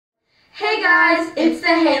Hey guys, it's the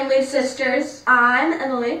Hanley sisters. I'm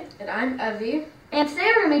Emily. And I'm Evie. And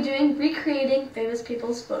today we're going to be doing recreating famous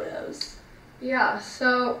people's photos. Yeah,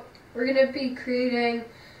 so we're going to be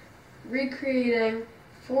recreating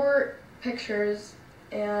 4 pictures,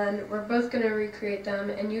 and we're both going to recreate them,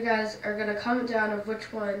 and you guys are going to comment down of which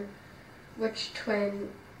twin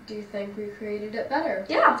do you think recreated it better.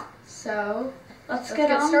 Yeah. So let's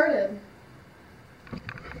get started.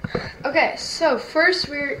 Okay, so first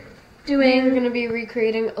we're going to be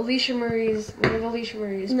recreating one of Alicia Marie's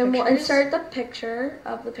pictures. And then we'll insert the picture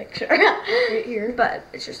of the picture right here. But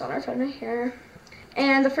it's just on our phone right here.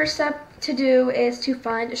 And the first step to do is to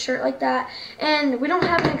find a shirt like that. And we don't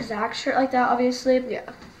have an exact shirt like that, obviously.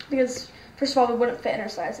 Yeah. Because first of all, we wouldn't fit in our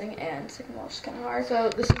sizing, and second of all, it's just kind of hard. So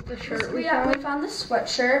this is the shirt we found. We found this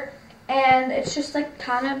sweatshirt. And it's just like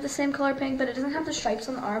kind of the same color pink, but it doesn't have the stripes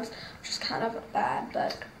on the arms, which is kind of bad,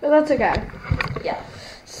 but that's okay. Yeah.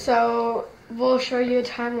 So we'll show you a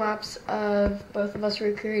time lapse of both of us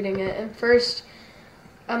recreating it. And first,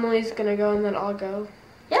 Emily's gonna go, and then I'll go.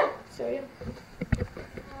 Yeah. So yeah.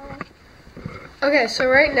 Okay, so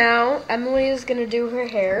right now Emily is gonna do her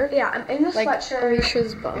hair. Yeah, I'm in the sweatshirt.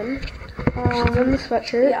 Alicia's bun. She's in the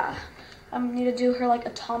sweatshirt. Yeah. I need to do her like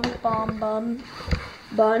atomic bomb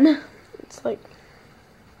bun. It's like,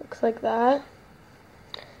 looks like that.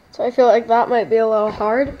 So I feel like that might be a little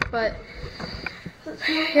hard, but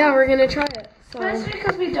yeah, we're gonna try it. So. Especially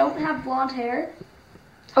because we don't have blonde hair.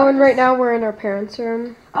 Oh, and right now we're in our parents'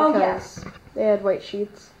 room. Oh, yes. They had white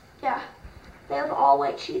sheets. Yeah. They have all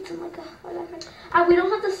white sheets and like whatever. We don't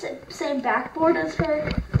have the same backboard as her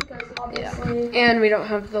because obviously. Yeah. And we don't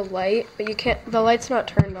have the light, but you can't. The light's not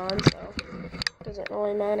turned on, so it doesn't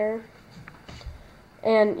really matter.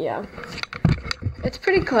 And yeah, it's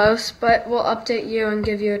pretty close, but we'll update you and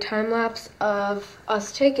give you a time lapse of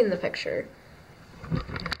us taking the picture.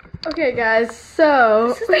 Okay, guys, so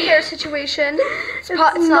this is the hair situation. It's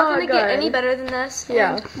not going to get any better than this.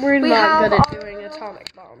 Yeah, we're not good at doing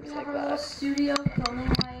atomic bombs like that. that. Studio filming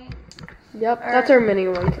light. Yep, that's our mini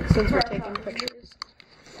one since we're taking pictures.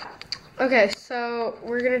 Okay, so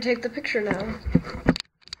we're gonna take the picture now.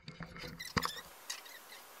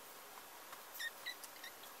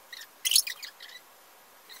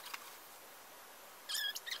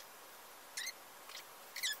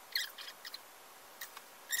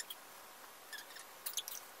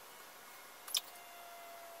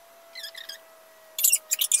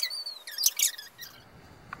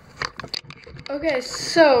 Okay,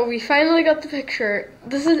 so we finally got the picture.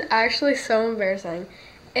 This is actually so embarrassing.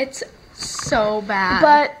 It's so bad.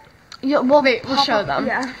 But we'll show them.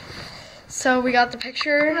 Yeah. So we got the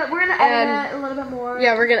picture. We're gonna edit it a little bit more.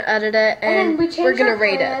 Yeah, we're gonna edit it and we're gonna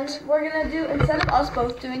rate it. We're gonna do, instead of us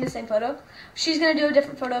both doing the same photo, she's gonna do a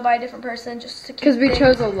different photo by a different person just to keep. Because we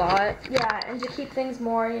chose a lot. Yeah, and to keep things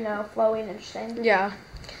more, flowy and interesting. Yeah.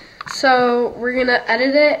 So we're gonna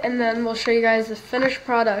edit it and then we'll show you guys the finished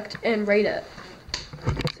product and rate it.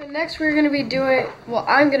 So next we're gonna be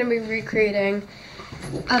I'm gonna be recreating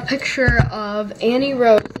a picture of Annie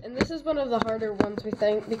Rose, and this is one of the harder ones we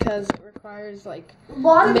think because it requires like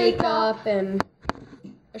makeup and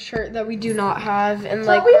a shirt that we do not have, and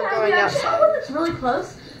like we're going outside. One that's really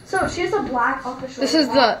close. So she has a black off the shoulder.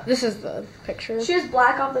 This is the picture. She has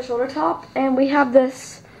black off the shoulder top, and we have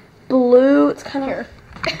this blue. It's kind of here.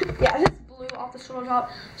 Yeah, this blue off the shoulder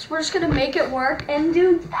top. So we're just gonna make it work and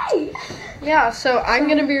do yay. Yeah, so I'm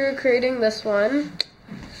gonna be recreating this one.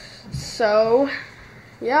 So,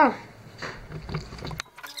 yeah.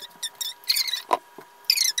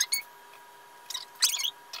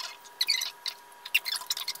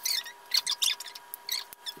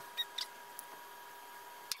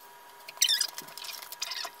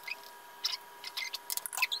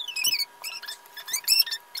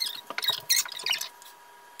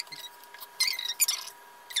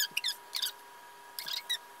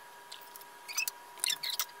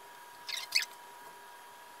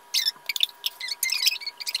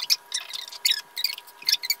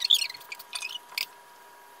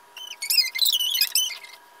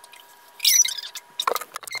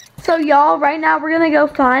 So y'all, right now we're gonna go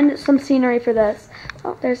find some scenery for this.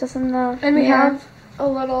 Oh, there's this in the And we have a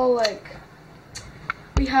little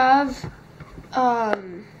a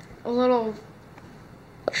little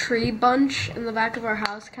tree bunch in the back of our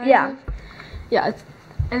house, kind of. Yeah.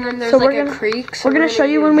 And then there's a creek. So we're gonna show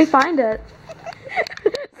you when we find it.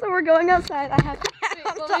 So we're going outside. I have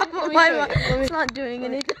it's not doing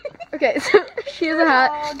anything. Okay, so she has a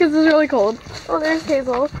hat because it's really cold. Oh, there's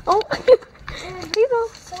Hazel. Oh, Hazel.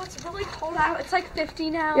 So it's really cold out. It's like 50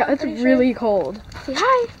 now. Yeah, it's really cold. Say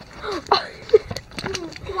hi.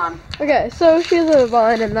 on. Okay, so she has a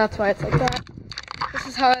bun, and that's why it's like that. This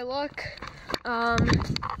is how I look.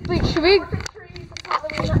 Wait, should we? With the trees, it's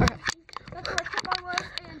Halloween. Okay. That's where Kip Bar was,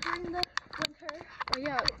 and during the winter, Oh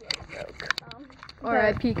yeah. the-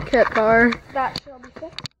 R.I.P. Kit Bar. that shall be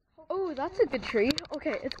fixed. Oh, that's a good tree.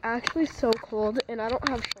 Okay, it's actually so cold, and I don't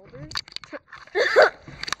have shoulders.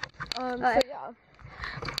 So yeah.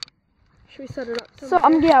 Should we set it up So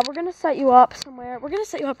somewhere? yeah, we're gonna set you up somewhere. We're gonna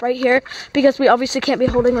set you up right here because we obviously can't be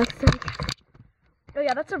holding like this. Oh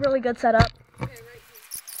yeah, that's a really good setup. Okay, right here.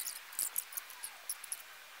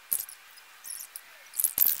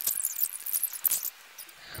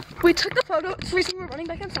 We took the photo. It's the reason we're running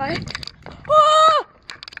back inside. Oh!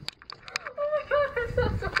 Oh my god,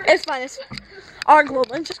 I'm so sorry. It's fine. It's fine. Our glow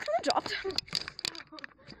lamp just kind of dropped.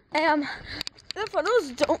 The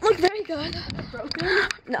photos don't look very good. Broken?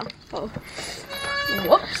 No. Oh.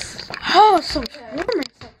 Whoops. Oh, so much warmer. We're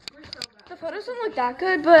so bad. The photos don't look that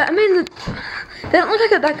good, but I mean, they don't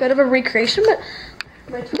look like that good of a recreation,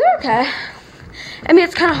 but they're okay. I mean,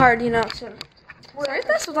 it's kind of hard, you know, to. Sorry,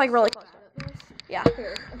 this was like really close. Yeah.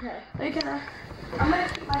 Here, okay. I'm gonna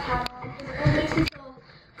keep my hat on because it makes me feel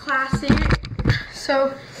classy.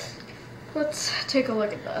 So, let's take a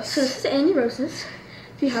look at this. So this is Annie Rose's.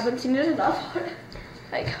 If you haven't seen it enough,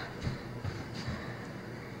 like.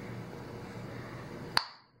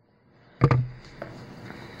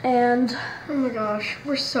 And Oh my gosh,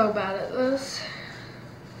 we're so bad at this.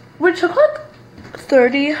 we took like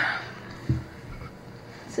 30.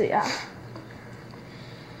 So yeah.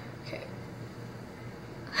 Okay.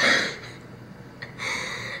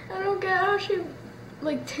 I don't get how she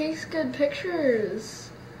like takes good pictures.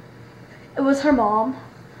 It was her mom.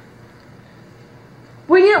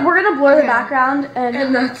 We're gonna blur the Okay. background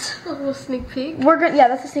And that's a little sneak peek.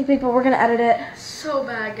 that's a sneak peek, but we're gonna edit it. So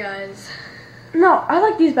bad, guys. No, I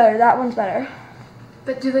like these better. That one's better.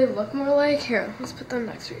 But do they look more like? Here, let's put them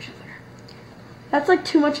next to each other. That's like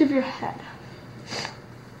too much of your head.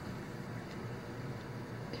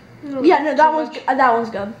 No, Yeah, no, too much. that one's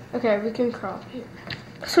good. Okay, we can crop here.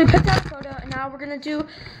 So we picked out a photo, and now we're gonna do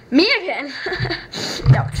me again. No.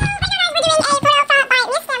 We're doing a photo by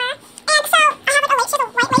Miss Stammer, and so I have like she has a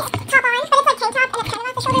white lace top on, but it's like tank top and it's kind of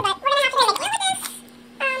off the shoulder, but we're gonna have to make it with this.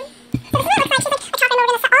 So this is what it looks like. She's like a top, and we're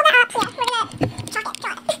gonna set all that up here. We're gonna chalk it,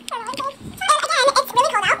 draw it. And again, it's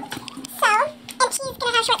really cold out, so and she's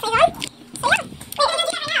gonna have short sleeves on. So yeah, we're gonna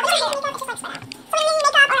do that right now. We're gonna make makeup, it's just like spread out. So we're gonna make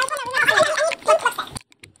makeup, or else whatever. I need pink lipstick.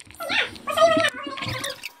 So yeah, we'll show you when we're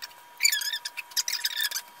done.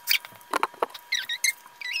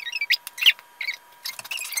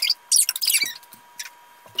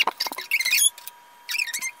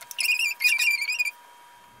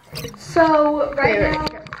 So right Wait, now,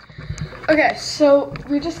 Okay, so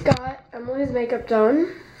we just got Emily's makeup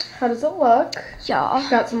done. How does it look? yeah.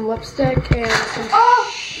 Got some lipstick and some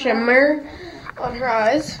shimmer on her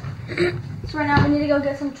eyes. So right now we need to go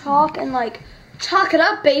get some chalk and like chalk it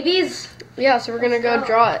up, babies. Yeah, so we're gonna Let's go go.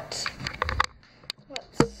 draw it.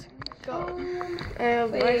 Let's go. I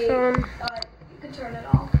have my Wait. phone. You can turn it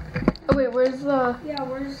off. Oh wait, where's the? Yeah,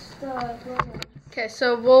 where's the? Okay,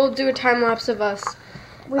 so we'll do a time lapse of us.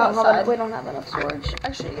 We don't have enough storage.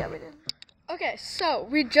 Actually, yeah, we do. Okay, so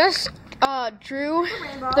we just drew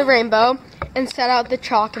the rainbow and set out the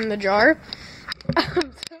chalk in the jar.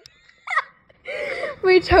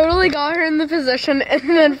 We totally got her in the position and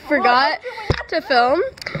then forgot to film.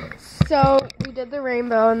 So we did the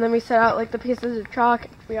rainbow and then we set out like the pieces of chalk.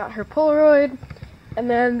 We got her Polaroid and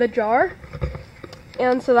then the jar.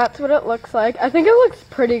 And so that's what it looks like. I think it looks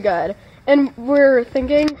pretty good. And we're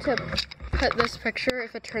thinking to put this picture,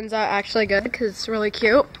 if it turns out actually good, because it's really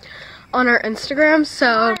cute, on our Instagram.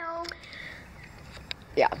 So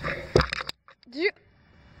yeah. Did you?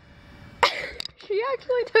 She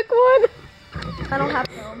actually took one. I don't have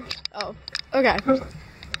film. Oh, okay.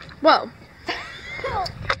 Well,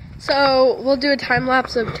 so we'll do a time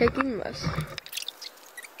lapse of taking this.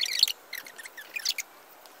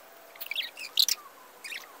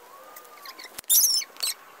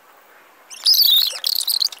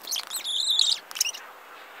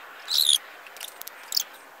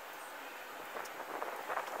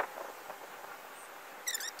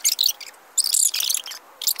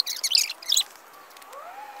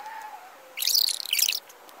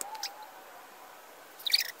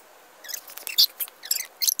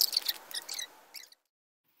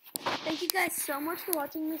 Thank you guys so much for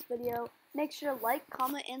watching this video. Make sure to like,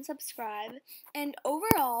 comment, and subscribe. And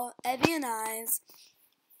overall, Evie and I's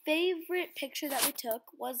favorite picture that we took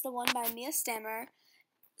was the one by Stammer.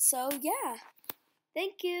 So yeah,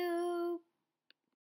 thank you.